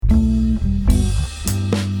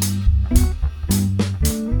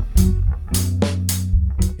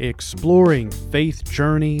exploring faith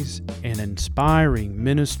journeys and inspiring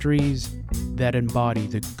ministries that embody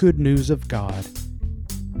the good news of God.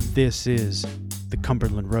 This is the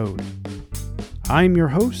Cumberland Road. I'm your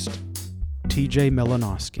host, TJ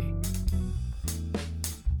Melanowski.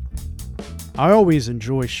 I always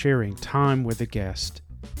enjoy sharing time with a guest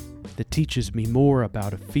that teaches me more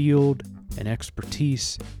about a field and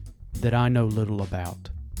expertise that I know little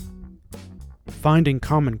about. Finding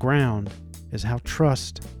common ground is how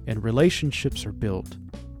trust and relationships are built,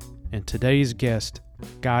 and today's guest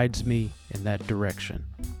guides me in that direction.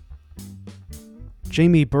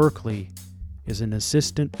 Jamie Berkeley is an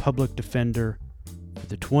assistant public defender for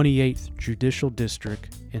the 28th Judicial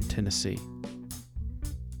District in Tennessee.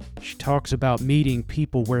 She talks about meeting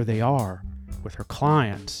people where they are with her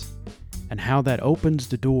clients and how that opens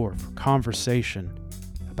the door for conversation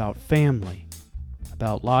about family,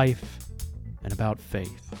 about life, and about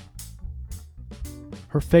faith.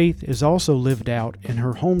 Her faith is also lived out in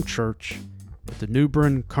her home church at the New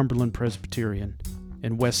Bern Cumberland Presbyterian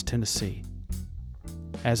in West Tennessee.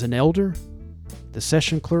 As an elder, the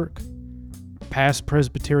session clerk, past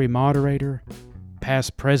presbytery moderator,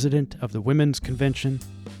 past president of the Women's Convention,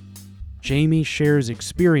 Jamie shares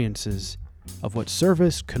experiences of what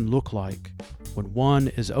service can look like when one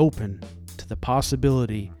is open to the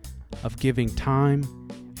possibility of giving time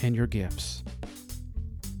and your gifts.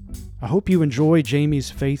 I hope you enjoy Jamie's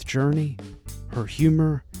faith journey, her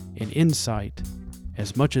humor and insight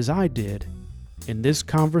as much as I did in this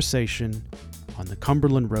conversation on the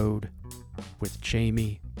Cumberland Road with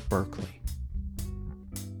Jamie Berkeley.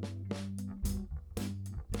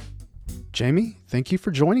 Jamie, thank you for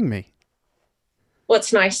joining me. Well,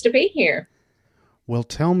 it's nice to be here. Well,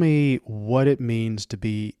 tell me what it means to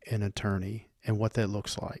be an attorney and what that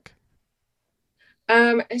looks like.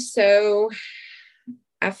 So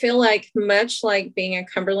I feel like much like being a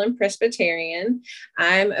Cumberland Presbyterian,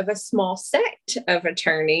 I'm of a small sect of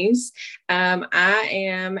attorneys. I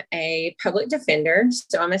am a public defender.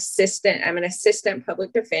 So I'm an assistant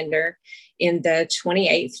public defender in the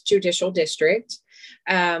 28th Judicial District.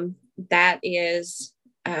 That is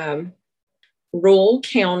rural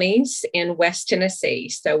counties in West Tennessee.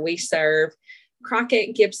 So we serve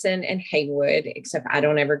Crockett, Gibson, and Haywood, except I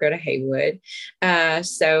don't ever go to Haywood.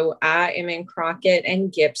 So I am in Crockett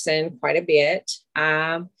and Gibson quite a bit.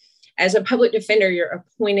 As a public defender, you're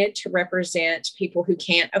appointed to represent people who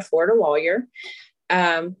can't afford a lawyer.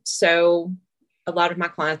 So a lot of my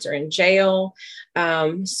clients are in jail.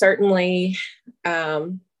 Certainly,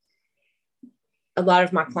 a lot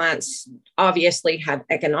of my clients obviously have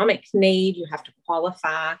economic need. You have to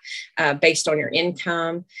qualify based on your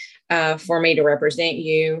income for me to represent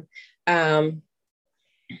you. And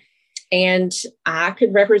I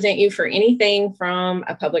could represent you for anything from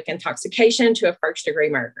a public intoxication to a first-degree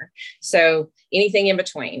murder. So anything in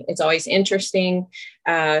between. It's always interesting.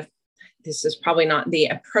 This is probably not the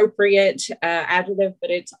appropriate adjective, but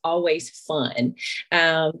it's always fun.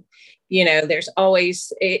 There's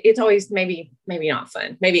always, it's always maybe not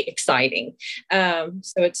fun, maybe exciting. So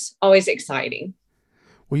it's always exciting.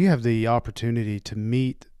 Well, you have the opportunity to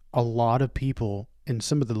meet a lot of people in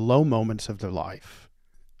some of the low moments of their life.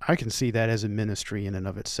 I can see that as a ministry in and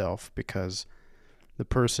of itself, because the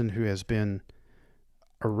person who has been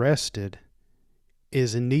arrested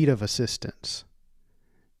is in need of assistance.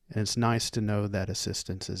 And it's nice to know that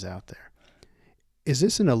assistance is out there. Is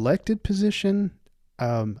this an elected position?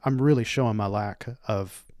 I'm really showing my lack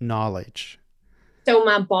of knowledge. So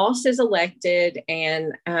my boss is elected,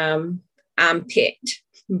 and I'm picked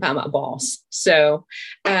by my boss. So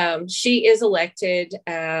she is elected.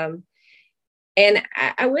 And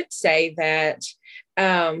I would say that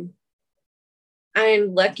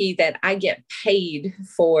I'm lucky that I get paid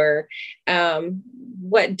for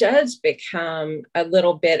what does become a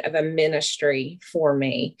little bit of a ministry for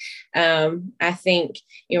me. I think,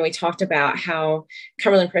 we talked about how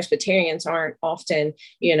Cumberland Presbyterians aren't often,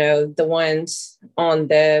 the ones on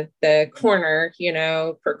the corner,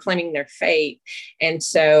 proclaiming their faith. And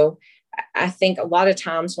so I think a lot of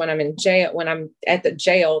times when I'm in jail, when I'm at the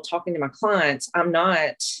jail talking to my clients, I'm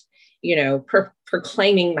not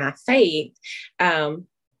proclaiming my faith.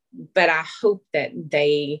 But I hope that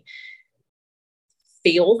they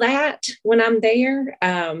feel that when I'm there.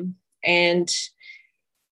 And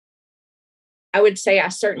I would say I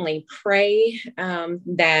certainly pray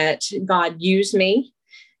that God use me.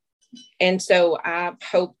 And so I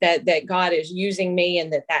hope that God is using me,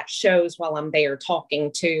 and that shows while I'm there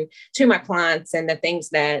talking to my clients, and the things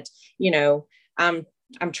that, I'm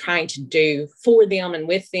I'm trying to do for them and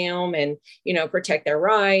with them, and, protect their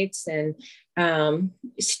rights and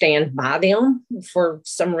stand by them for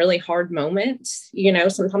some really hard moments.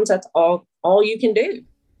 Sometimes that's all you can do.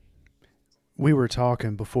 We were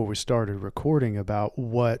talking before we started recording about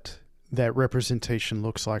what that representation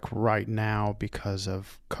looks like right now because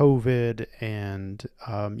of COVID. And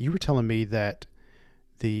you were telling me that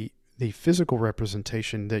the physical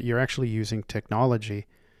representation, that you're actually using technology.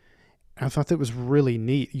 I thought that was really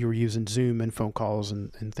neat. You were using Zoom and phone calls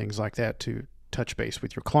and things like that to touch base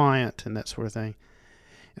with your client and that sort of thing.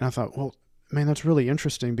 And I thought, well, man, that's really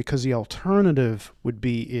interesting, because the alternative would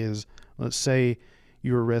be is, let's say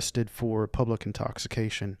you're arrested for public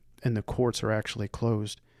intoxication and the courts are actually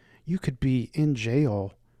closed. You could be in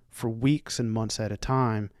jail for weeks and months at a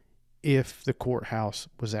time if the courthouse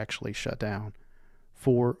was actually shut down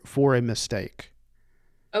for a mistake.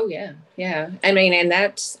 Oh, yeah. Yeah. I mean, and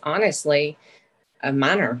that's honestly a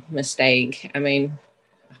minor mistake. I mean,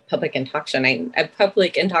 public intoxication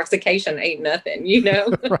ain't nothing,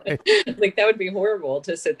 Right. Like, that would be horrible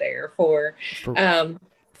to sit there for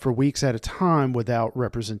weeks at a time without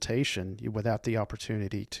representation, without the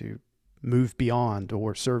opportunity to move beyond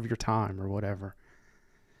or serve your time or whatever.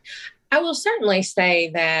 I will certainly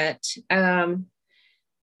say that, and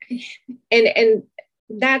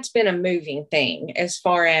that's been a moving thing as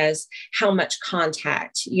far as how much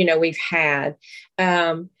contact, we've had.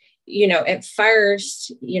 At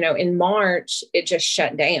first, in March, it just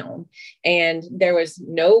shut down and there was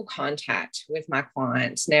no contact with my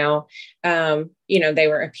clients. Now, they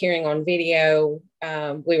were appearing on video.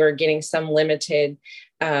 We were getting some limited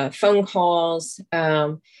phone calls.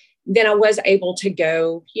 Then I was able to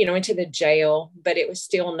go, into the jail, but it was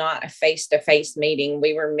still not a face-to-face meeting.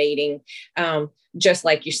 We were meeting just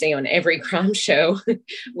like you see on every crime show,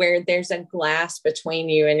 where there's a glass between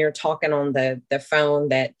you and you're talking on the phone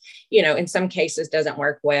that, in some cases doesn't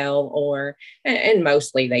work well, and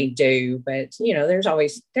mostly they do, but, there's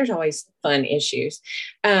always fun issues.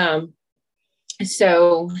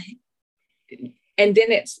 And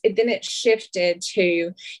then it shifted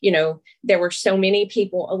to, there were so many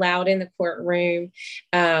people allowed in the courtroom.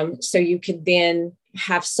 So you could then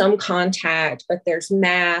have some contact, but there's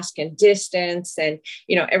mask and distance and,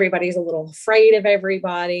 everybody's a little afraid of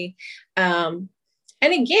everybody. And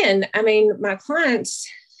again, I mean, my clients,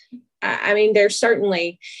 there's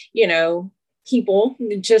certainly, people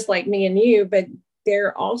just like me and you, but there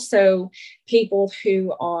are also people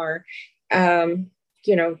who are,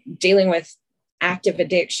 dealing with active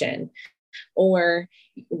addiction, or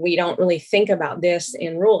we don't really think about this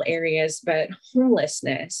in rural areas, but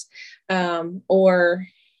homelessness, or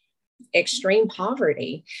extreme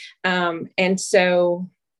poverty. And so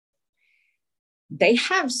they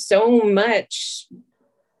have so much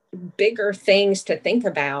bigger things to think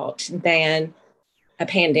about than a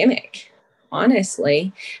pandemic.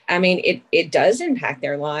 Honestly, I mean, it does impact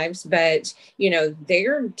their lives, but,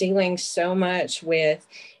 they're dealing so much with,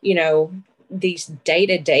 these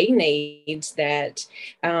day-to-day needs that,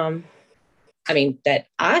 that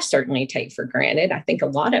I certainly take for granted. I think a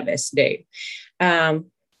lot of us do.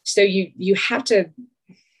 So you have to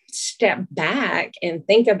step back and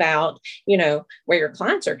think about, where your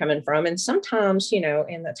clients are coming from. And sometimes, in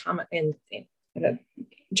the time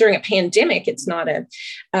during a pandemic, it's not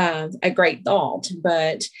a great thought,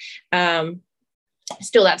 but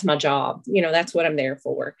still, that's my job. That's what I'm there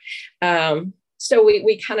for. So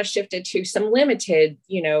we kind of shifted to some limited,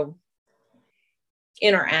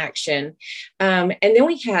 interaction. And then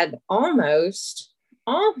we had almost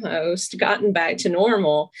gotten back to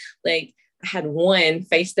normal. Like, I had one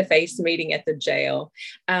face-to-face meeting at the jail.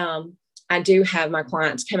 I do have my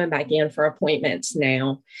clients coming back in for appointments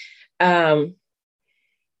now. And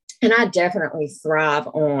I definitely thrive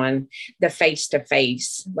on the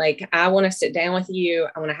face-to-face. Like, I want to sit down with you.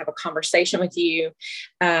 I want to have a conversation with you.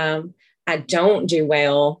 I don't do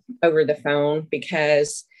well over the phone,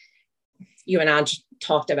 because you and I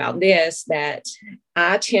talked about this, that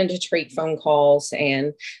I tend to treat phone calls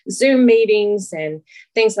and Zoom meetings and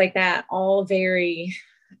things like that all very,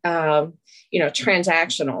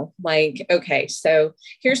 transactional. Like, okay, so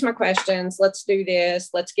here's my questions. Let's do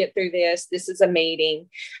this. Let's get through this. This is a meeting.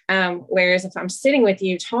 Whereas if I'm sitting with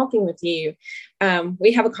you, talking with you,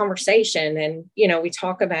 we have a conversation and, we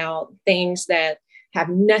talk about things that have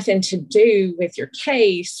nothing to do with your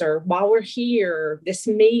case or while we're here, this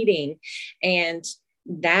meeting. And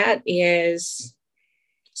that is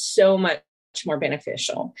so much more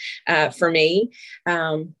beneficial for me.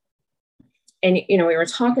 And, we were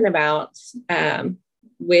talking about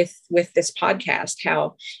with this podcast,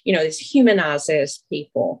 how, this humanizes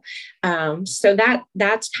people. So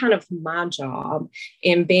that's kind of my job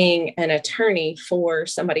in being an attorney for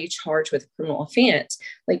somebody charged with a criminal offense.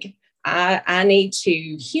 Like, I need to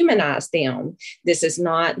humanize them. This is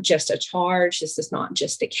not just a charge. This is not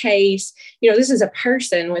just a case. This is a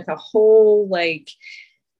person with a whole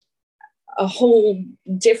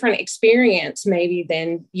different experience maybe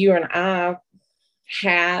than you and I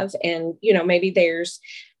have. And, maybe there's,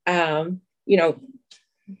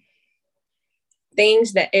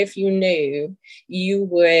 things that if you knew, you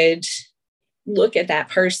would look at that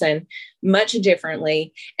person much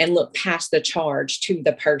differently and look past the charge to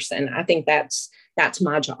the person. I think that's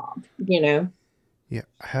my job, Yeah.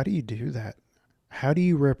 How do you do that? How do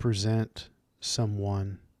you represent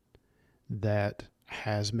someone that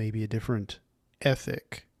has maybe a different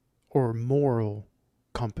ethic or moral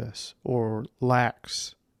compass, or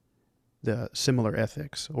lacks the similar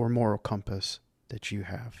ethics or moral compass that you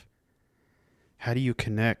have? How do you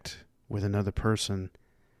connect with another person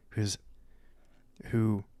who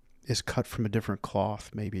is cut from a different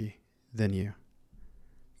cloth maybe than you?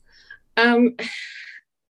 I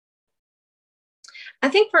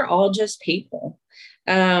think we're all just people.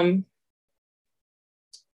 And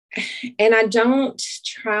I don't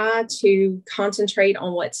try to concentrate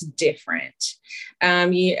on what's different.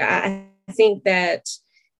 I think that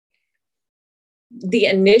the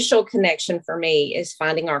initial connection for me is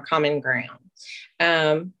finding our common ground.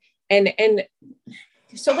 And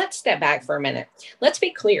so let's step back for a minute. Let's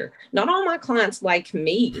be clear. Not all my clients like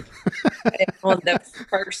me on the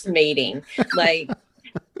first meeting. Like,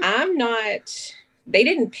 they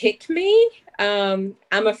didn't pick me. I'm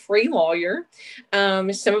a free lawyer.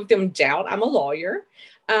 Some of them doubt I'm a lawyer.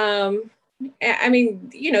 I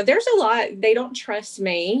mean, there's a lot. They don't trust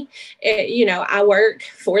me. I work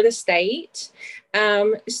for the state.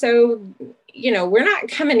 So, we're not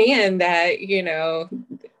coming in that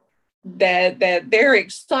they're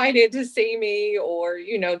excited to see me, or,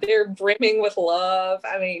 they're brimming with love.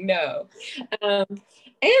 I mean, no.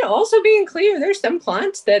 And also being clear, there's some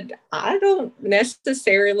clients that I don't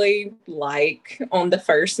necessarily like on the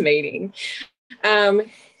first meeting.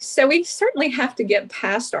 So we certainly have to get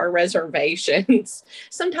past our reservations.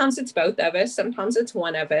 Sometimes it's both of us. Sometimes it's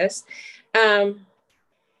one of us.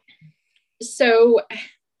 So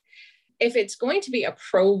if it's going to be a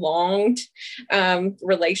prolonged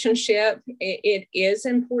relationship, it is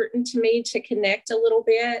important to me to connect a little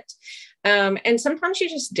bit. And sometimes you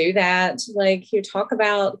just do that. Like, you talk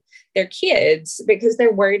about their kids because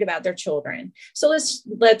they're worried about their children. So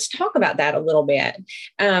let's talk about that a little bit.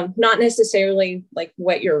 Not necessarily like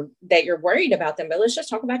that you're worried about them, but let's just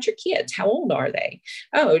talk about your kids. How old are they?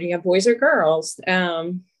 Oh, do you have boys or girls?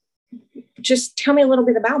 Just tell me a little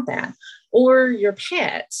bit about that. Or your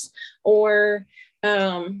pets, or,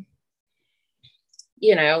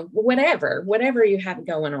 whatever you have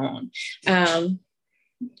going on.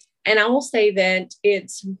 And I will say that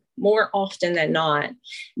it's more often than not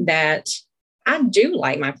that I do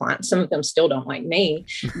like my clients. Some of them still don't like me,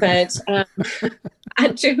 but I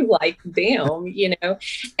do like them,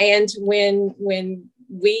 and when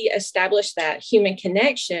we establish that human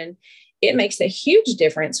connection, it makes a huge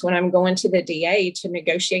difference when I'm going to the DA to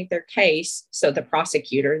negotiate their case. So the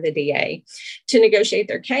prosecutor, the DA, to negotiate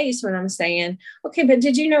their case, when I'm saying, okay, but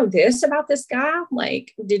did you know this about this guy?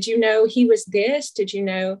 Like, did you know he was this? Did you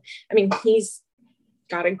know, he's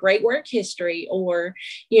got a great work history, or,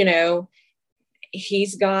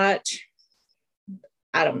 he's got,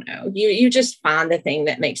 I don't know, you just find the thing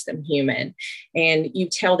that makes them human, and you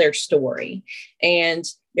tell their story. And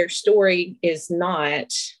their story is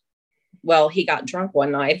not, well, he got drunk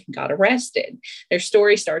one night, got arrested. Their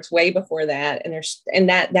story starts way before that. And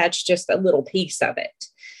that's just a little piece of it.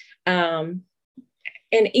 And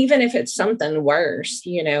even if it's something worse,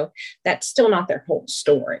 that's still not their whole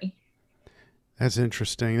story. That's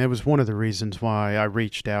interesting. That was one of the reasons why I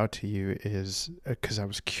reached out to you, is because I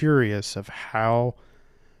was curious of how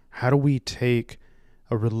do we take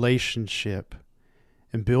a relationship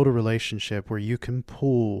and build a relationship where you can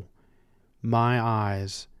pull my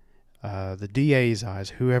eyes, the DA's eyes,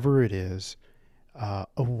 whoever it is,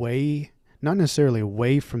 away, not necessarily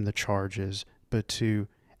away from the charges, but to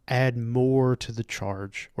add more to the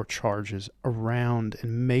charge or charges around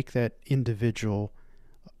and make that individual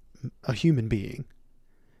a human being.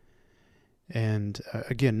 And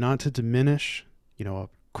again, not to diminish, a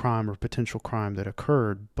crime or potential crime that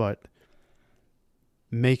occurred, but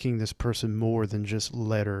making this person more than just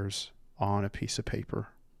letters on a piece of paper.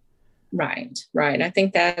 Right. I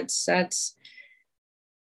think that's just,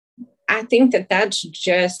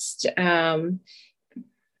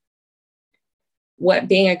 what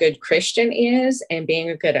being a good Christian is and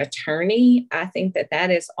being a good attorney, I think that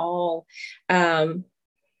that is all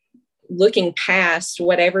looking past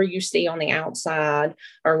whatever you see on the outside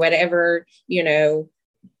or whatever,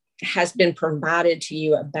 has been provided to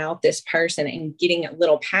you about this person, and getting a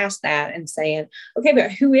little past that and saying, okay,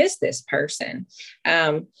 but who is this person?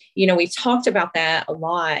 We talked about that a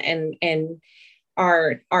lot, and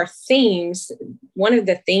our themes, one of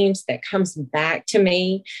the themes that comes back to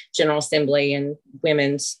me, General Assembly and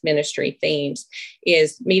women's ministry themes,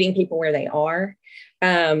 is meeting people where they are.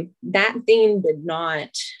 That theme did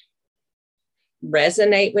not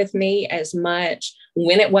resonate with me as much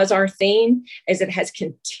when it was our theme as it has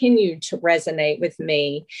continued to resonate with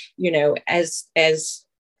me, as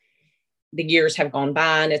the years have gone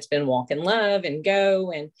by, and it's been Walk in Love and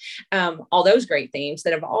Go and all those great themes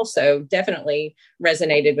that have also definitely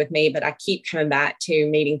resonated with me. But I keep coming back to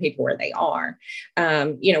meeting people where they are.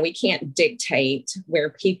 We can't dictate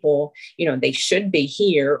where people, they should be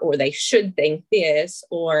here, or they should think this,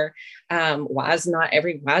 or why is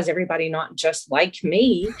everybody not just like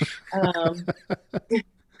me?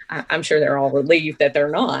 I'm sure they're all relieved that they're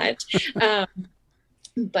not.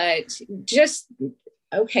 But just,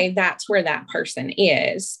 okay, that's where that person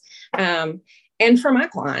is. And for my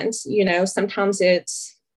clients, sometimes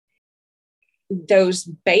it's those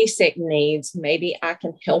basic needs, maybe I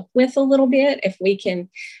can help with a little bit if we can,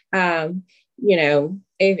 if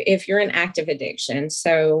you're in active addiction.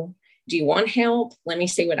 So do you want help? Let me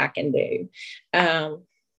see what I can do.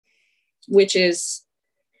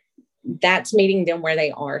 That's meeting them where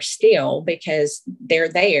they are still, because they're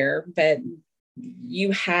there, but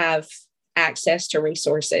you have access to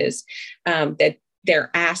resources that they're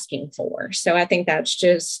asking for. So I think that's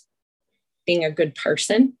just being a good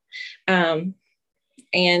person, and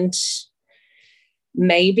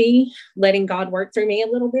maybe letting God work through me a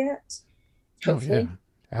little bit. Hopefully. Oh, yeah,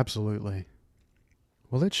 absolutely.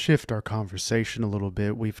 Well, let's shift our conversation a little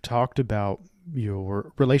bit. We've talked about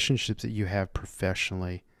your relationships that you have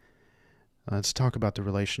professionally. Let's talk about the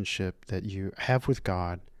relationship that you have with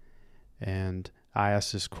God. And I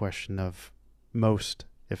ask this question of most,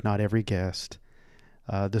 if not every guest,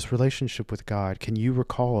 this relationship with God. Can you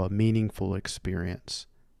recall a meaningful experience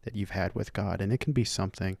that you've had with God? And it can be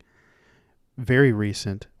something very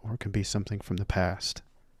recent, or it can be something from the past.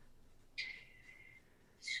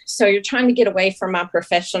 So you're trying to get away from my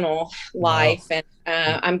professional life, and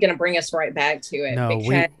I'm going to bring us right back to it. No,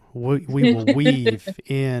 because we will weave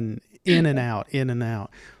in and out.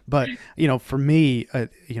 But, for me, I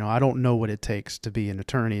don't know what it takes to be an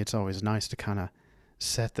attorney. It's always nice to kind of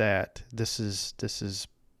set that. This is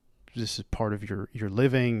part of your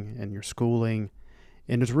living and your schooling,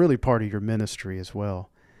 and it's really part of your ministry as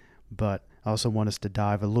well. But I also want us to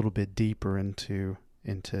dive a little bit deeper into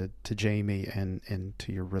Jamie and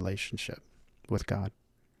into your relationship with God.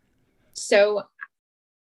 So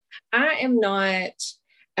I am not,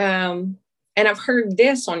 and I've heard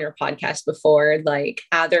this on your podcast before, like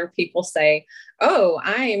either people say, oh,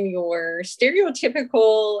 I am your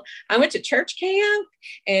stereotypical, I went to church camp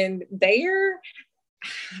and there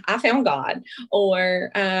I found God,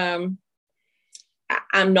 or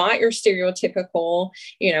I'm not your stereotypical,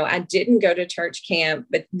 I didn't go to church camp,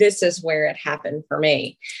 but this is where it happened for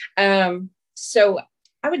me. So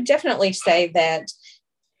I would definitely say that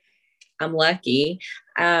I'm lucky.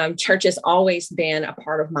 Church has always been a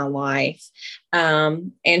part of my life.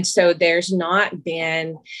 And so there's not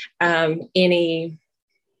been there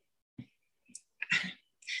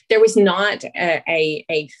was not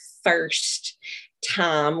a first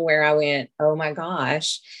time where I went, oh my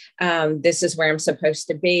gosh, this is where I'm supposed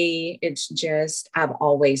to be. It's just, I've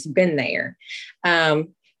always been there.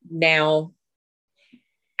 Now,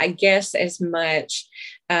 I guess as much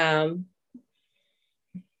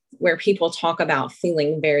where people talk about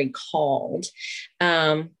feeling very called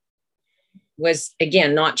was,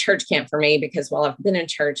 again, not church camp for me, because while I've been in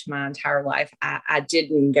church my entire life, I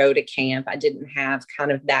didn't go to camp. I didn't have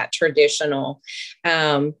kind of that traditional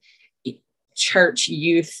church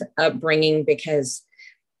youth upbringing, because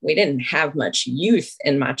we didn't have much youth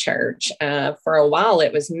in my church. For a while,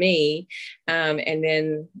 it was me. And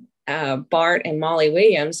then Bart and Molly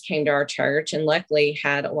Williams came to our church and luckily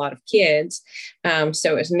had a lot of kids.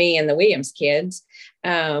 So it was me and the Williams kids.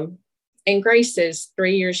 And Grace is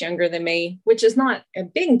 3 years younger than me, which is not a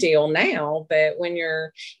big deal now, but when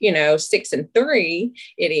you're, 6 and 3,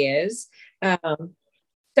 it is.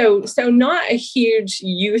 So not a huge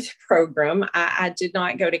youth program. I did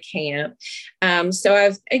not go to camp. So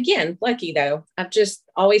I've, again, lucky though. I've just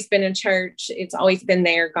always been in church. It's always been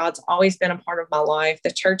there. God's always been a part of my life.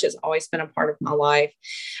 The church has always been a part of my life.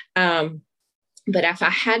 But if I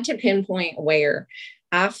had to pinpoint where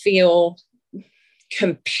I feel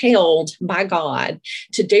compelled by God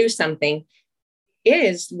to do something, it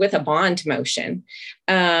is with a bond motion.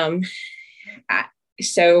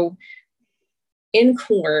 So in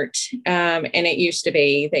court, and it used to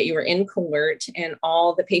be that you were in court and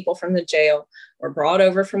all the people from the jail were brought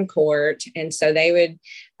over from court. And so they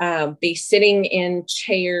would be sitting in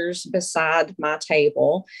chairs beside my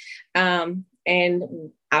table. And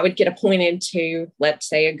I would get appointed to, let's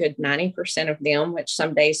say, a good 90% of them, which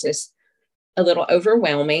some days is a little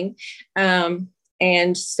overwhelming.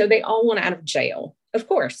 And so they all want out of jail. Of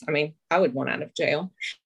course, I mean, I would want out of jail.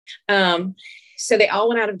 So they all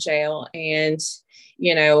went out of jail, and,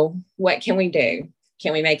 what can we do?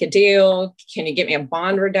 Can we make a deal? Can you get me a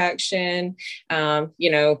bond reduction? Can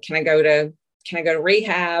I go to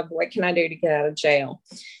rehab? What can I do to get out of jail?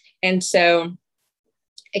 And so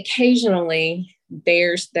occasionally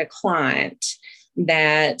there's the client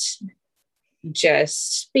that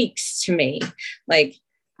just speaks to me like,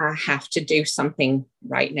 I have to do something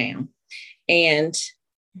right now. And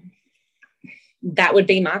that would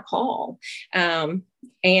be my call.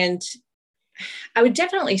 And I would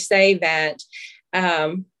definitely say that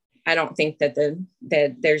I don't think that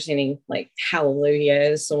there's any like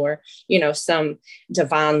hallelujahs or, some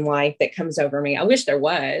divine light that comes over me. I wish there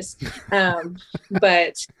was,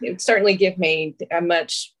 but it would certainly give me a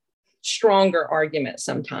much stronger argument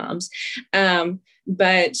sometimes.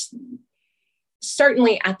 But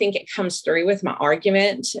certainly, I think it comes through with my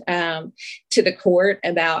argument to the court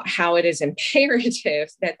about how it is imperative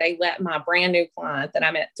that they let my brand new client that I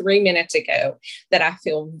met 3 minutes ago, that I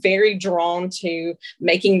feel very drawn to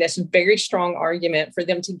making this very strong argument for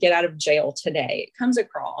them to get out of jail today. It comes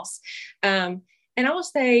across. And I will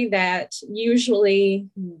say that usually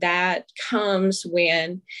that comes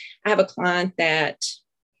when I have a client that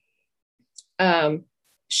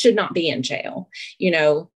should not be in jail,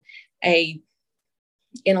 a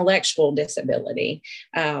intellectual disability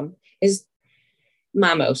is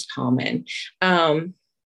my most common.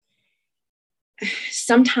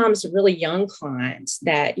 Sometimes really young clients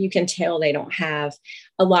that you can tell they don't have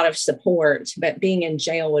a lot of support, but being in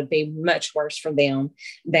jail would be much worse for them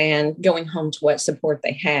than going home to what support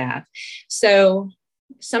they have. So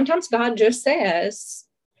sometimes God just says,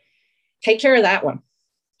 take care of that one.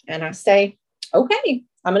 And I say, okay,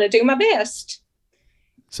 I'm going to do my best.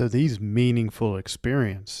 So these meaningful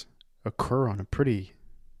experiences occur on a pretty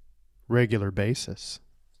regular basis.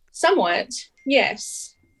 Somewhat,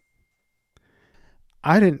 yes.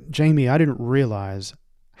 Jamie, I didn't realize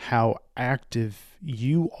how active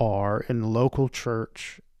you are in the local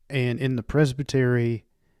church and in the presbytery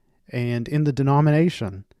and in the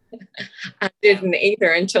denomination. I didn't either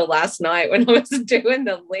until last night when I was doing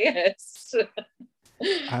the list.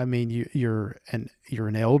 I mean, you're an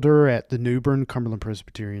elder at the New Bern Cumberland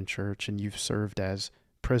Presbyterian Church, and you've served as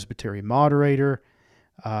presbytery moderator,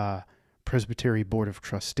 presbytery board of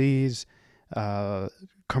trustees,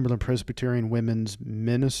 Cumberland Presbyterian Women's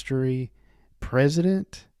Ministry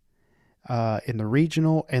president in the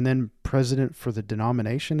regional, and then president for the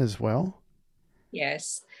denomination as well.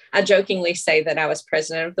 Yes, I jokingly say that I was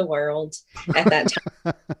president of the world at that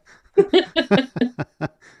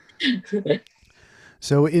time.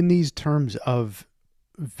 So in these terms of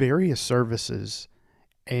various services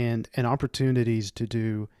and opportunities to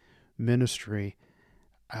do ministry,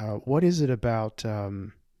 what is it about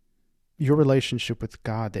your relationship with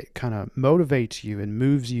God that kind of motivates you and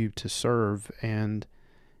moves you to serve and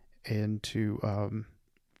to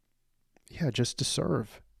just to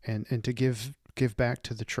serve and to give back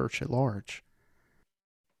to the church at large?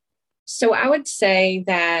 So I would say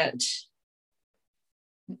that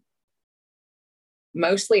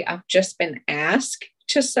mostly I've just been asked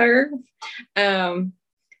to serve. I've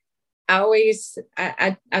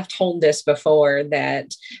told this before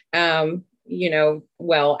that,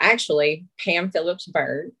 actually Pam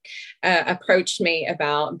Phillips-Byrd approached me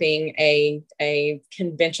about being a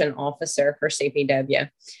convention officer for CPW.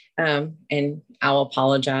 And I'll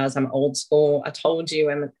apologize. I'm old school. I told you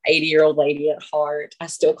I'm an 80-year-old lady at heart. I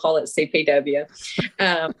still call it CPW.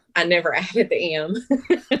 I never added the M.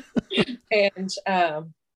 And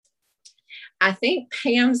I think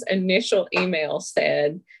Pam's initial email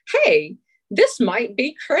said, hey, this might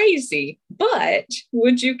be crazy, but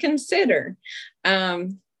would you consider?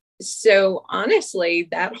 So honestly,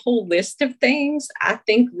 that whole list of things, I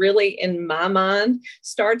think really in my mind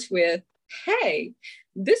starts with, hey,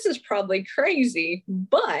 this is probably crazy,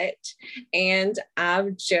 but, and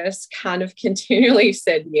I've just kind of continually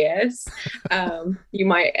said yes. You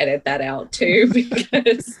might edit that out too,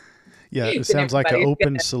 because Yeah, it then sounds like an everybody's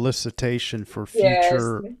open gonna, solicitation for yes.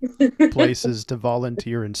 future places to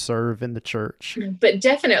volunteer and serve in the church. But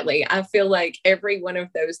definitely, I feel like every one of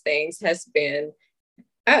those things has been,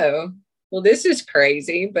 oh, well, this is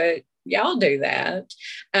crazy, but y'all do that.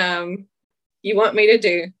 You want me to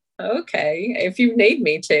do? Okay, if you need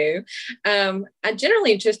me to. I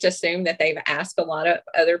generally just assume that they've asked a lot of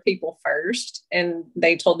other people first and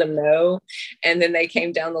they told them no. And then they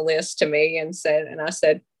came down the list to me and I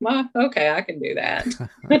said, well, okay, I can do that.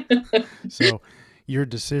 So your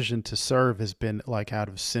decision to serve has been like out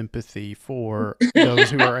of sympathy for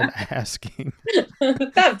those who aren't asking.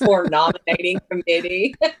 That poor nominating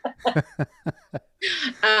committee.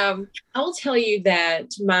 I'll tell you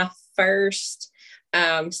that my first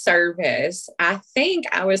service, I think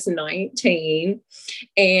I was 19.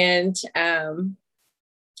 And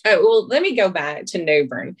let me go back to New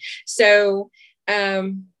Bern. So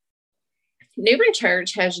New Bern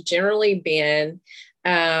Church has generally been,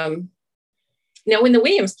 now when the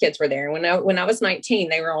Williams kids were there, when I was 19,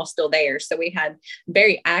 they were all still there. So we had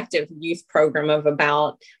very active youth program of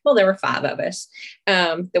about, well, there were 5 of us,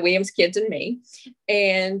 the Williams kids and me.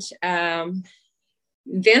 And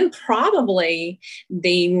then probably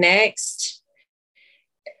the next,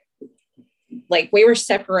 like we were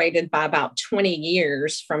separated by about 20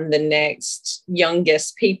 years from the next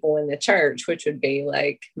youngest people in the church, which would be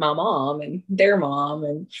like my mom and their mom.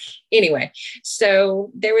 And anyway, so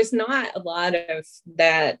there was not a lot of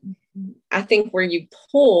that. I think where you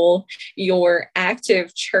pull your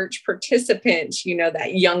active church participants,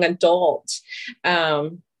 that young adult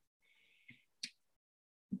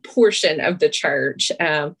portion of the church.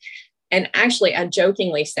 And actually, I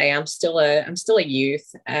jokingly say I'm still a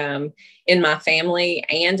youth in my family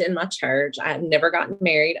and in my church. I've never gotten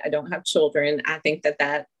married. I don't have children. I think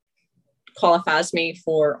that qualifies me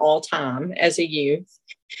for all time as a youth.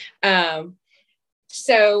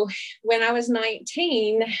 So when I was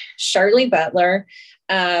 19, Shirley Butler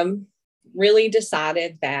really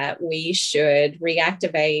decided that we should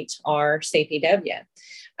reactivate our CPW.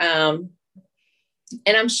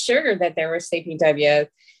 And I'm sure that there was CPW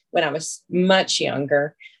when I was much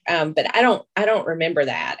younger. But I don't remember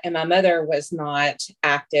that. And my mother was not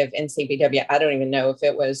active in CPW. I don't even know if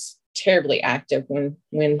it was terribly active when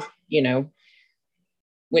I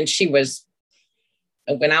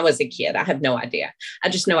was a kid. I have no idea. I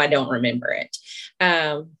just know I don't remember it.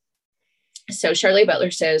 So Shirley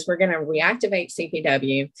Butler says, we're going to reactivate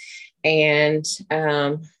CPW. And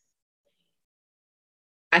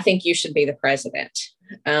I think you should be the president.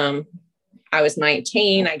 I was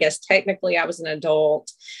 19. I guess technically I was an adult.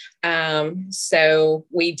 So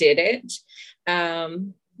we did it.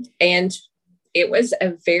 And it was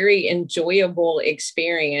a very enjoyable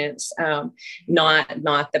experience. Not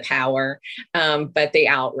the power, but the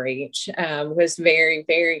outreach was very,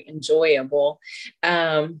 very enjoyable.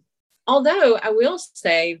 Although I will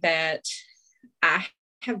say that I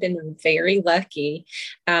have been very lucky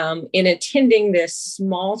in attending this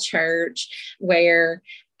small church where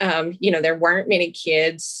there weren't many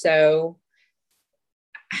kids. So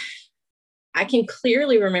I can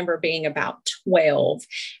clearly remember being about 12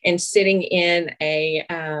 and sitting in a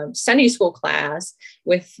Sunday school class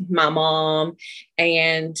with my mom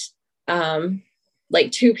and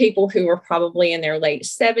like 2 people who were probably in their late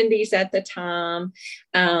 70s at the time.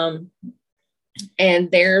 And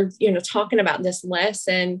they're, talking about this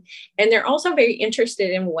lesson, and they're also very interested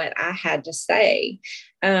in what I had to say.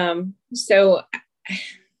 So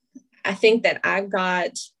I think that I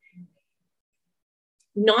got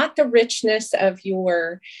not the richness of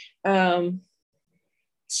your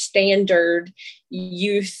standard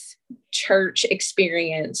youth church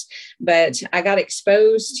experience, but I got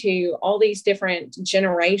exposed to all these different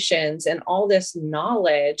generations and all this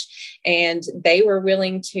knowledge, and they were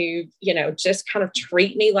willing to, just kind of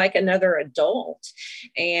treat me like another adult.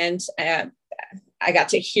 And I got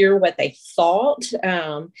to hear what they thought,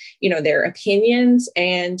 their opinions.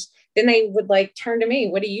 And then they would turn to me.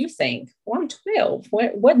 What do you think? Well, I'm 12.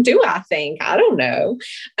 What do I think? I don't know.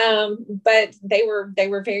 But they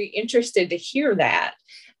were very interested to hear that.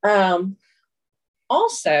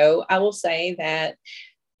 Also, I will say that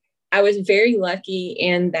I was very lucky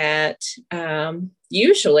in that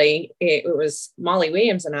usually it was Molly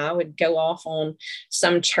Williams and I would go off on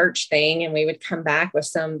some church thing and we would come back with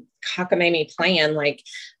some cockamamie plan. Like,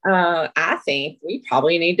 I think we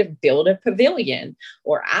probably need to build a pavilion,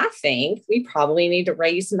 or I think we probably need to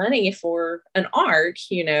raise money for an ark,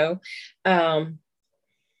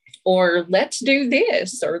 or let's do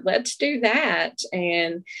this, or let's do that.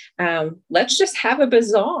 And let's just have a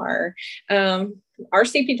bazaar. our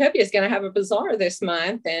CPW is going to have a bazaar this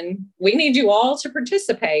month and we need you all to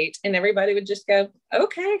participate. And everybody would just go,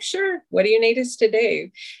 okay, sure. What do you need us to do?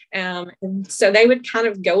 And so they would kind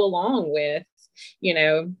of go along with,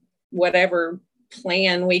 whatever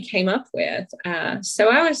plan we came up with. So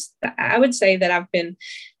I would say that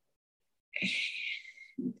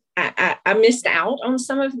I missed out on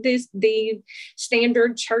some of the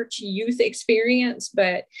standard church youth experience,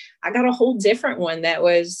 but I got a whole different one that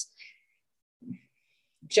was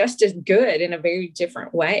just as good in a very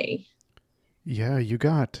different way. Yeah, you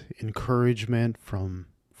got encouragement from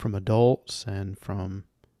adults and from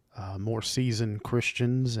more seasoned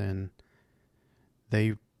Christians, and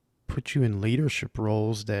they put you in leadership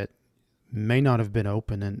roles that may not have been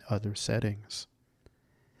open in other settings.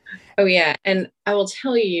 Oh, yeah. And I will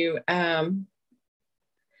tell you, again,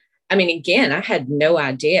 I had no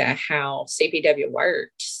idea how CPW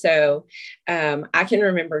worked. So I can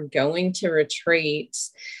remember going to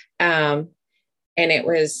retreats, and they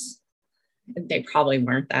probably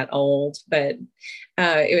weren't that old, but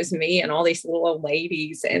it was me and all these little old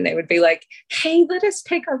ladies, and they would be like, hey, let us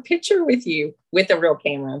take our picture with you, with a real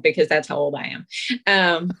camera, because that's how old I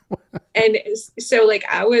am. And so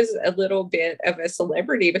I was a little bit of a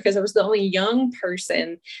celebrity because I was the only young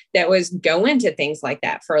person that was going to things like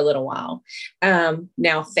that for a little while.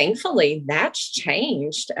 Now, thankfully, that's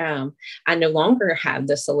changed. I no longer have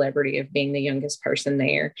the celebrity of being the youngest person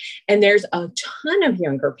there. And there's a ton of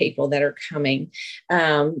younger people that are coming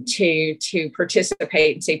to participate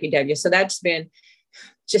in CPW. So that's been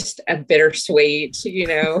just a bittersweet,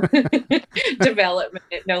 development.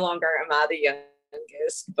 No longer am I the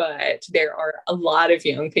youngest, but there are a lot of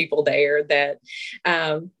young people there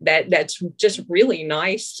that's just really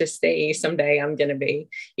nice to see. Someday I'm going to be,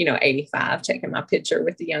 85, taking my picture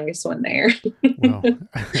with the youngest one there. Well,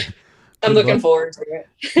 I'm looking forward to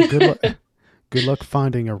it. Good luck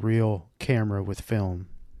finding a real camera with film.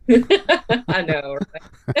 I know.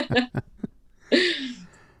 Right?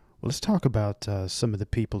 Well, let's talk about some of the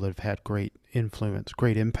people that have had great influence,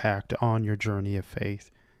 great impact on your journey of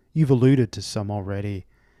faith. You've alluded to some already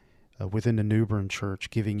within the New Bern Church,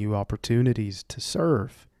 giving you opportunities to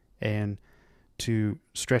serve and to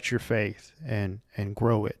stretch your faith and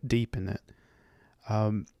grow it, deepen it.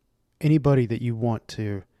 Anybody that you want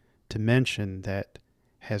to mention that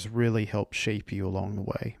has really helped shape you along the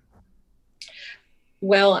way?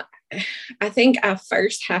 Well, I think I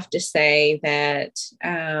first have to say that,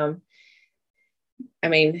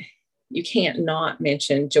 you can't not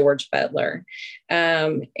mention George Butler.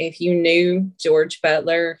 If you knew George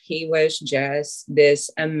Butler, he was just this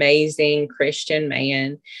amazing Christian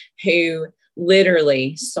man who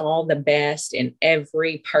literally saw the best in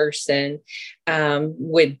every person,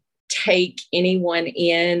 would take anyone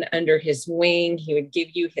in under his wing. He would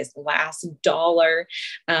give you his last dollar.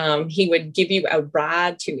 He would give you a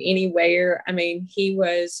ride to anywhere. He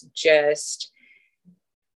was just,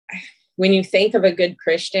 when you think of a good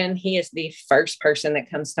Christian, he is the first person that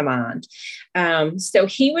comes to mind. So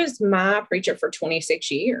he was my preacher for 26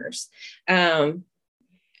 years. I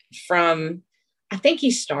think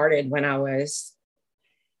he started when I was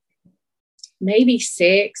maybe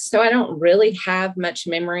 6. So I don't really have much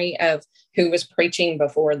memory of who was preaching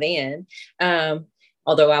before then.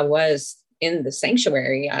 Although I was in the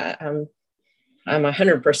sanctuary, I'm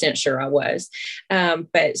 100% sure I was.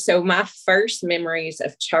 But so my first memories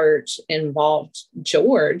of church involved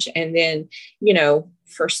George. And then,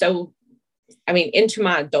 into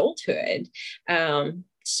my adulthood.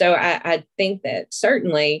 So I think that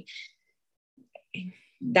certainly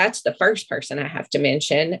that's the first person I have to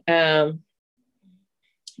mention.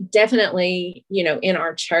 Definitely, in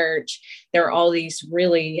our church, there are all these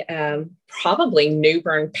really probably New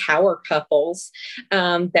Bern power couples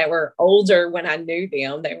that were older when I knew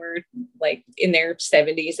them. They were in their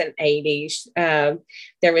 70s and 80s.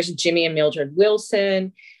 There was Jimmy and Mildred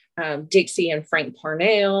Wilson, Dixie and Frank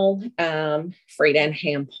Parnell, Frida and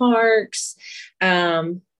Ham Parks,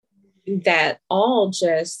 that all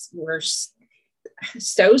just were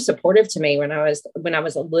so supportive to me when I was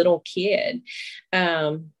a little kid.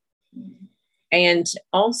 And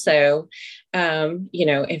also,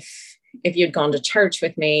 if you'd gone to church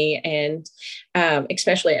with me, and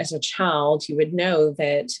especially as a child, you would know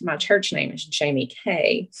that my church name is Jamie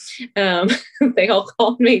Kay. They all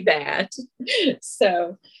called me that.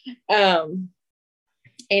 So,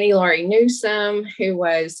 Annie Laurie Newsome, who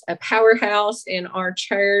was a powerhouse in our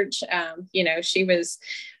church, she was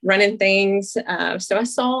running things. So I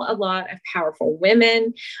saw a lot of powerful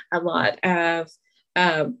women, a lot of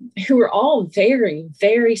who were all very,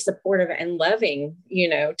 very supportive and loving,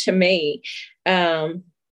 to me.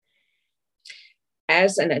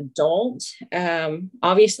 as an adult,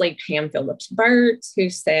 obviously Pam Phillips Burt, who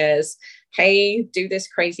says, hey, do this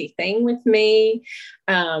crazy thing with me.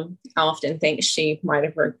 I often think she might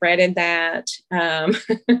have regretted that.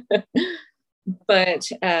 But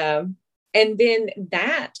and then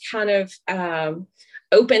that kind of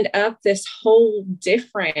opened up this whole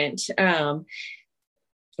different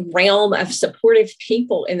realm of supportive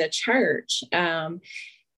people in the church.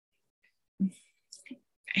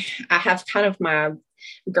 I have kind of my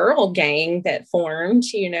girl gang that formed,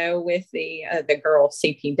 with the girl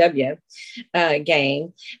CPW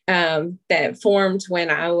gang that formed when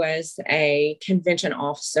I was a convention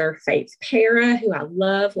officer, Faith Para, who I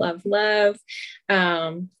love, love, love.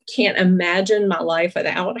 Can't imagine my life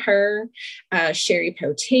without her. Sherry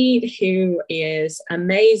Poteet, who is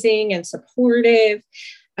amazing and supportive.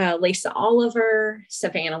 Lisa Oliver,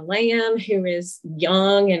 Savannah Lamb, who is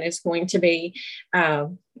young and is going to be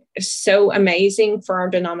so amazing for our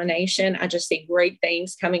denomination. I just see great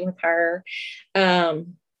things coming with her.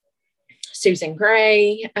 Susan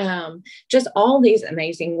Gray, just all these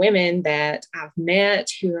amazing women that I've met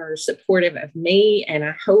who are supportive of me. And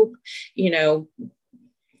I hope,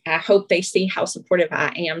 they see how supportive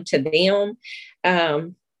I am to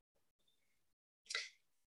them.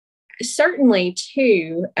 Certainly,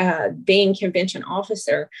 too, being convention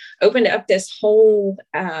officer opened up this whole,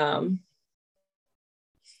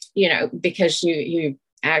 because you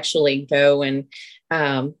actually go and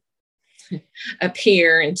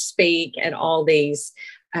appear and speak at all these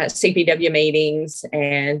CPW meetings.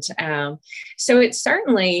 And so it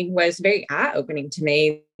certainly was very eye-opening to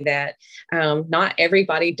me that not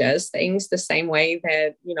everybody does things the same way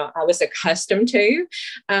that, I was accustomed to.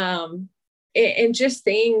 And just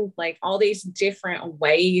seeing like all these different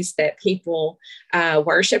ways that people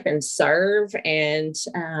worship and serve, and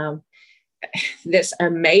this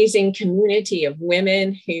amazing community of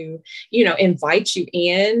women who, invite you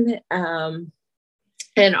in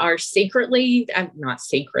and are secretly, not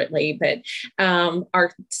secretly, but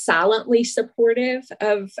are silently supportive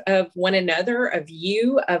of one another, of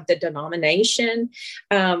you, of the denomination.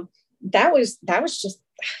 That was just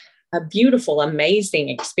a beautiful, amazing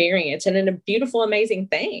experience and a beautiful, amazing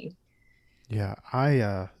thing. Yeah,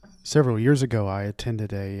 I several years ago I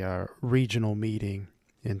attended a regional meeting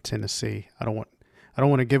in Tennessee. I don't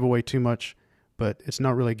want to give away too much, but it's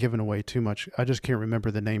not really giving away too much. I just can't remember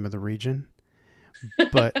the name of the region,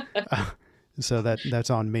 but so that's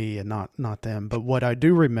on me and not them. But what I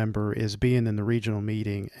do remember is being in the regional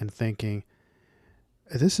meeting and thinking,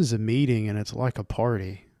 this is a meeting and it's like a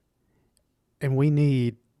party, and we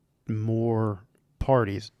need more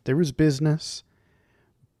parties. There was business,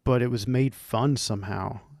 but it was made fun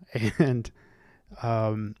somehow. And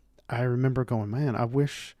I remember going, man, I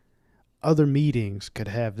wish other meetings could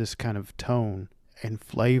have this kind of tone and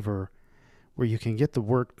flavor where you can get the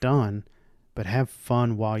work done, but have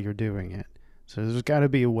fun while you're doing it. So there's got to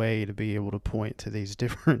be a way to be able to point to these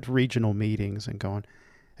different regional meetings and going,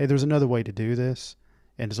 hey, there's another way to do this,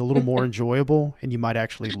 and it's a little more enjoyable, and you might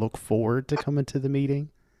actually look forward to coming to the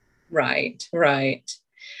meeting. Right. I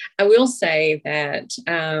will say that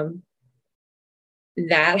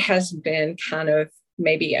that has been kind of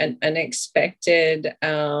maybe an unexpected,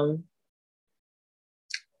 I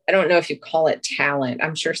don't know if you call it talent.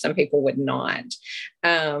 I'm sure some people would not.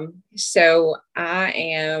 So I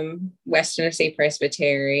am West Tennessee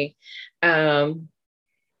Presbytery, and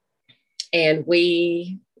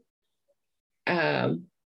we, and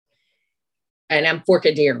I'm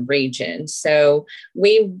Forkadere region. So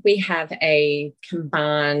we have a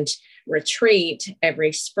combined retreat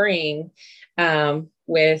every spring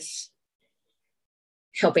with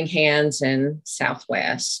Helping Hands and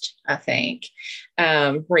Southwest, I think,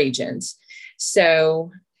 regions.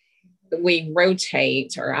 So we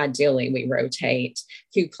rotate, or ideally we rotate,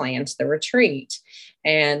 who plans the retreat.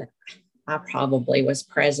 And I probably was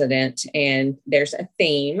president, and there's a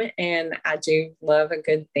theme, and I do love a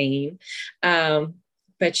good theme.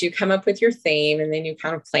 But you come up with your theme, and then you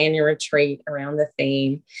kind of plan your retreat around the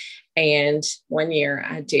theme. And one year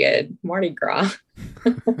I did Mardi Gras.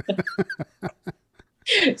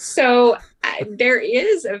 So there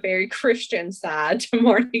is a very Christian side to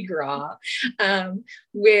Mardi Gras,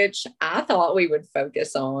 which I thought we would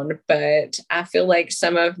focus on, but I feel like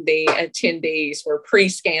some of the attendees were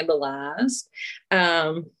pre-scandalized.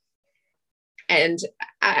 And I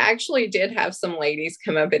actually did have some ladies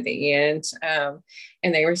come up at the end, and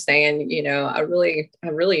they were saying, I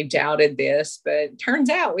really doubted this, but turns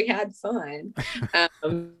out we had fun.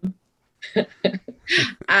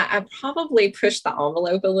 I probably pushed the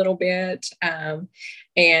envelope a little bit.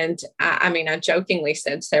 And I mean, I jokingly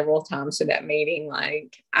said several times at that meeting,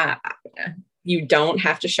 like, you don't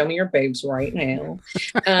have to show me your boobs right now.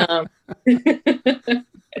 Um,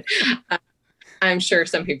 I'm sure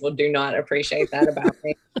some people do not appreciate that about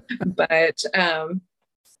me, but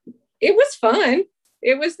it was fun.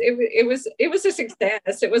 It was a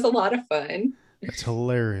success. It was a lot of fun. That's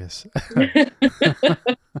hilarious.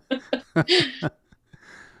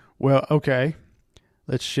 Well, okay.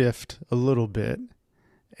 Let's shift a little bit.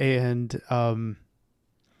 And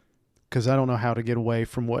because I don't know how to get away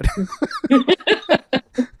from what.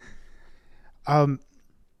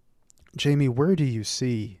 Jamie, where do you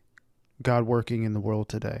see God working in the world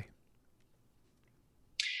today?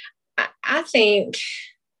 I think,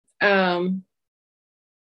 I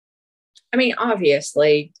mean,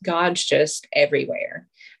 obviously, God's just everywhere.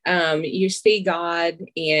 You see God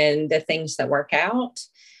in the things that work out.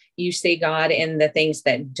 You see God in the things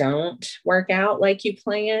that don't work out like you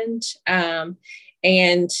planned.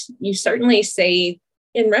 And you certainly see,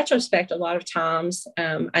 in retrospect, a lot of times,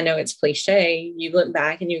 I know it's cliche, you look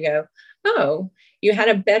back and you go, oh, you had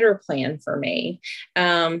a better plan for me.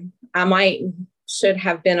 I might should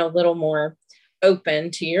have been a little more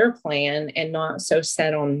open to your plan and not so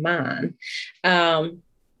set on mine. That's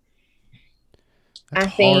I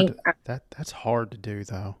think, hard. That's hard to do,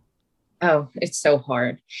 though. oh, it's so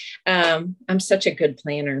hard. I'm such a good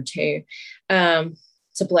planner too.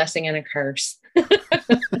 It's a blessing and a curse.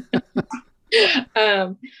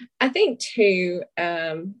 um, I think too,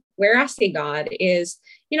 where I see God is,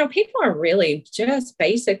 people are really just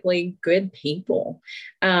basically good people.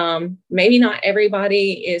 Maybe not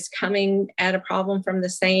everybody is coming at a problem from the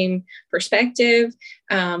same perspective,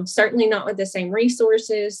 certainly not with the same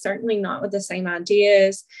resources, certainly not with the same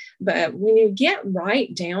ideas. But when you get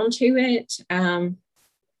right down to it,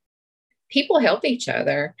 people help each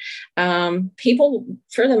other. People,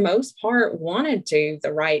 for the most part, want to do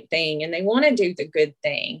the right thing and they want to do the good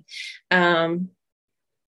thing.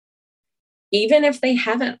 Even if they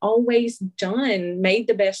haven't always made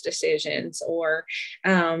the best decisions or,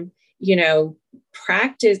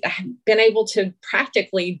 practice, been able to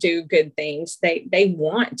practically do good things, they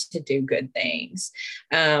want to do good things.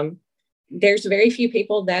 There's very few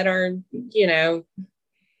people that are,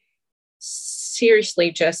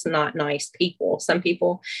 seriously just not nice people. Some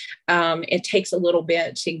people, it takes a little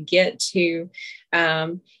bit to get to,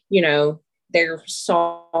 their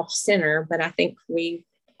soft center, but I think we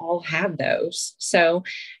all have those. So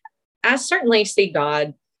I certainly see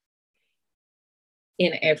God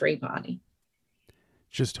in everybody.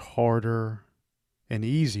 Just harder and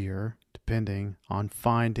easier depending on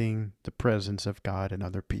finding the presence of God in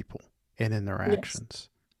other people and in their Yes. actions.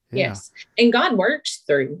 Yeah. Yes. And God works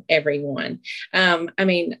through everyone. I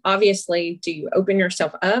mean, obviously, do you open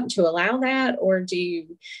yourself up to allow that, or do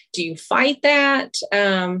you fight that?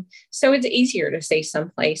 So it's easier to see some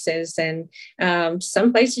places, and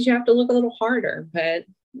some places you have to look a little harder. But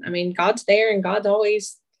I mean, God's there, and God's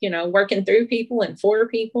always, working through people and for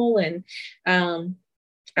people. And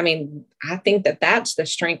I mean, I think that that's the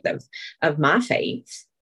strength of my faith.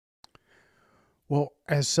 Well,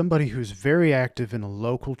 as somebody who's very active in a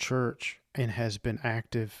local church and has been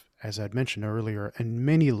active, as I'd mentioned earlier, in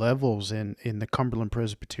many levels in the Cumberland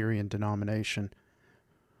Presbyterian denomination,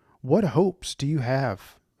 what hopes do you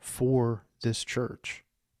have for this church?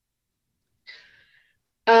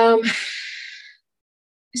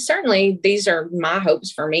 Certainly these are my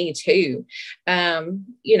hopes for me too.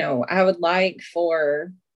 I would like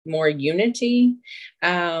for more unity,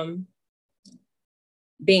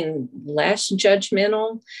 being less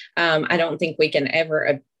judgmental. I don't think we can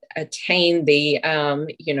ever attain the,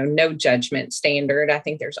 no judgment standard. I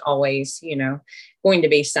think there's always, going to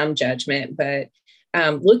be some judgment, but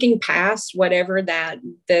looking past whatever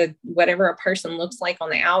a person looks like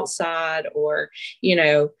on the outside, or,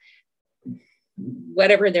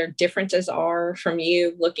 whatever their differences are from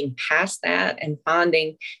you, looking past that and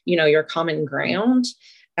finding, your common ground.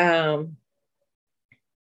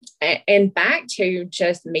 And back to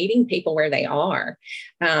just meeting people where they are.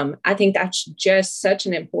 I think that's just such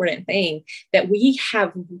an important thing that we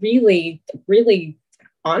have really, really,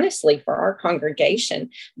 honestly, for our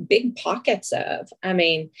congregation, big pockets of. I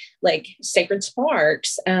mean, like Sacred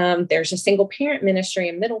Sparks, there's a single parent ministry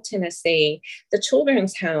in Middle Tennessee, the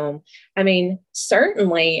Children's Home. I mean,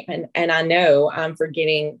 certainly, and I know I'm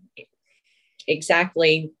forgetting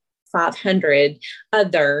exactly 500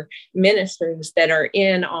 other ministers that are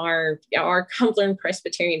in our Cumberland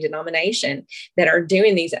Presbyterian denomination that are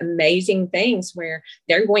doing these amazing things where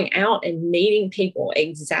they're going out and meeting people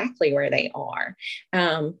exactly where they are.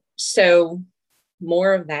 So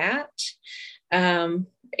more of that,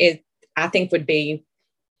 I think would be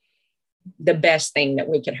the best thing that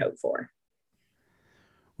we could hope for.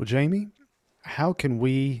 Well, Jamie, how can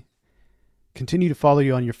we continue to follow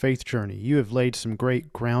you on your faith journey? You have laid some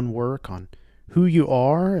great groundwork on who you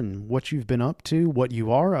are and what you've been up to, what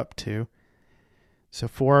you are up to. So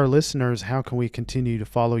for our listeners, how can we continue to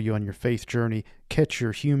follow you on your faith journey, catch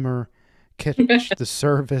your humor, catch the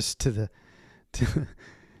service to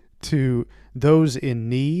those in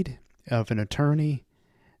need of an attorney,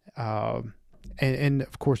 and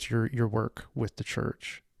of course your work with the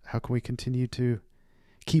church? How can we continue to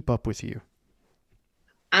keep up with you?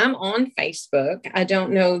 I'm on Facebook. I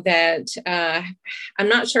don't know that, I'm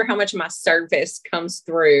not sure how much of my service comes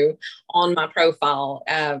through on my profile.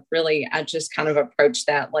 Really, I just kind of approach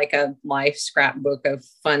that like a life scrapbook of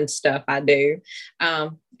fun stuff I do.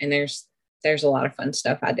 And there's a lot of fun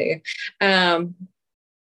stuff I do. I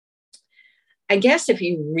guess if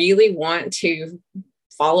you really want to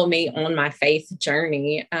follow me on my faith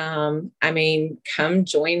journey, come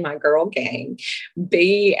join my girl gang,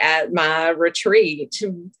 be at my retreat,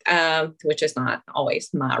 which is not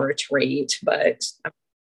always my retreat, but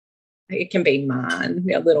it can be mine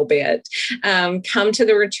a little bit. Come to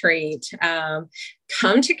the retreat,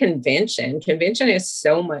 come to convention. Convention is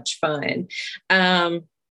so much fun.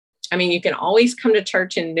 You can always come to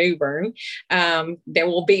church in New Bern. There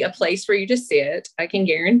will be a place for you to sit, I can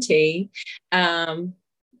guarantee.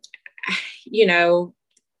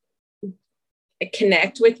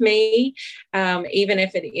 Connect with me, even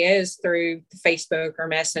if it is through Facebook or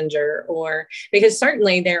Messenger, because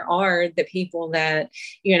certainly there are the people that,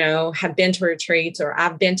 have been to retreats, or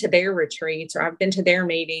I've been to their retreats, or I've been to their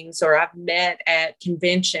meetings, or I've met at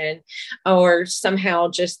convention, or somehow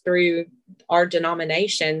just through our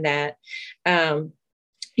denomination that,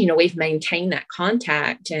 we've maintained that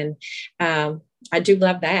contact. And I do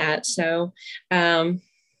love that. So,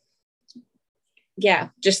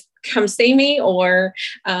 just come see me or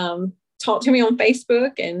talk to me on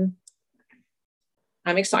Facebook, and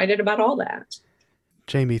I'm excited about all that.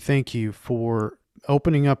 Jamie, thank you for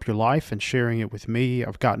opening up your life and sharing it with me.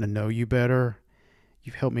 I've gotten to know you better.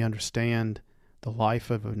 You've helped me understand the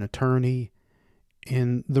life of an attorney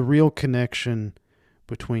and the real connection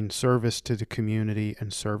between service to the community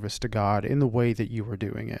and service to God in the way that you were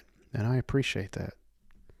doing it. And I appreciate that.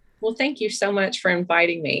 Well, thank you so much for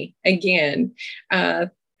inviting me again.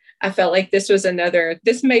 I felt like this was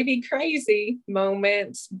this may be crazy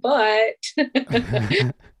moments, but,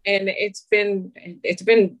 and it's been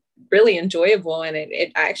really enjoyable. And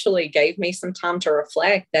it actually gave me some time to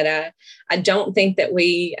reflect that I don't think that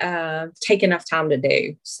we take enough time to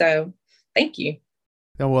do. So thank you.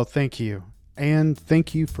 Oh, well, thank you. And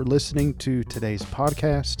thank you for listening to today's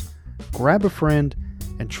podcast. Grab a friend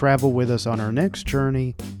and travel with us on our next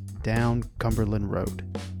journey down Cumberland Road.